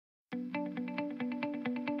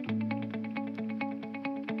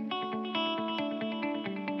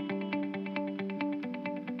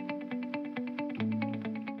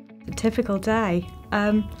A typical day.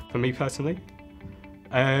 For me personally,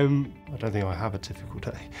 I don't think I have a typical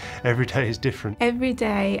day. Every day is different. Every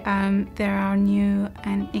day there are new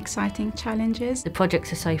and exciting challenges. The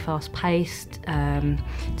projects are so fast-paced,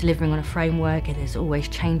 delivering on a framework, and there's always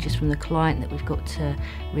changes from the client that we've got to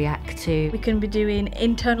react to. We can be doing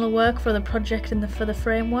internal work for the project and for the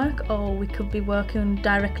framework, or we could be working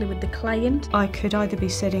directly with the client. I could either be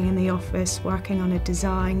sitting in the office working on a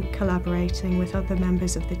design, collaborating with other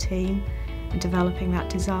members of the team and developing that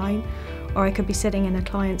design, or I could be sitting in a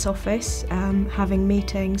client's office having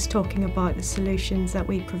meetings, talking about the solutions that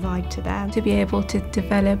we provide to them. To be able to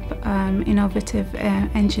develop innovative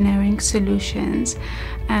engineering solutions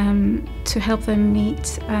to help them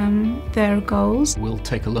meet their goals. We'll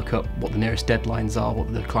take a look at what the nearest deadlines are,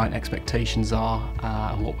 what the client expectations are,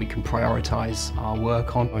 and what we can prioritise our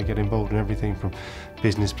work on. I get involved in everything from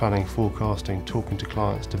business planning, forecasting, talking to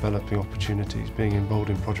clients, developing opportunities, being involved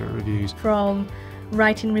in project reviews. From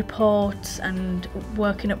writing reports and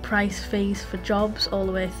working at price fees for jobs all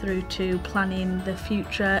the way through to planning the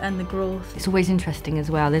future and the growth. It's always interesting as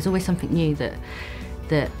well. There's always something new that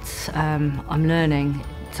I'm learning.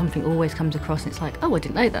 Something always comes across and it's like, oh, I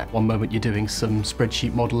didn't know that. One moment you're doing some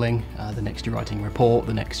spreadsheet modelling, the next you're writing a report,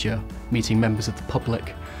 the next you're meeting members of the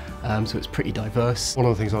public. So it's pretty diverse. One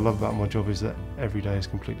of the things I love about my job is that every day is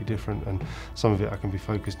completely different, and some of it I can be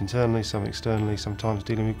focused internally, some externally, sometimes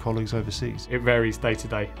dealing with colleagues overseas. it varies day to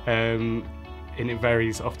day, and it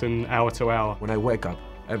varies often hour to hour. When I wake up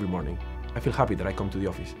every morning, I feel happy that I come to the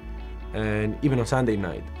office. And even on Sunday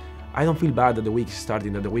night, I don't feel bad that the week is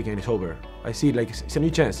starting, that the weekend is over. I see it like it's a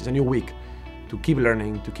new chance, it's a new week to keep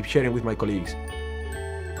learning, to keep sharing with my colleagues.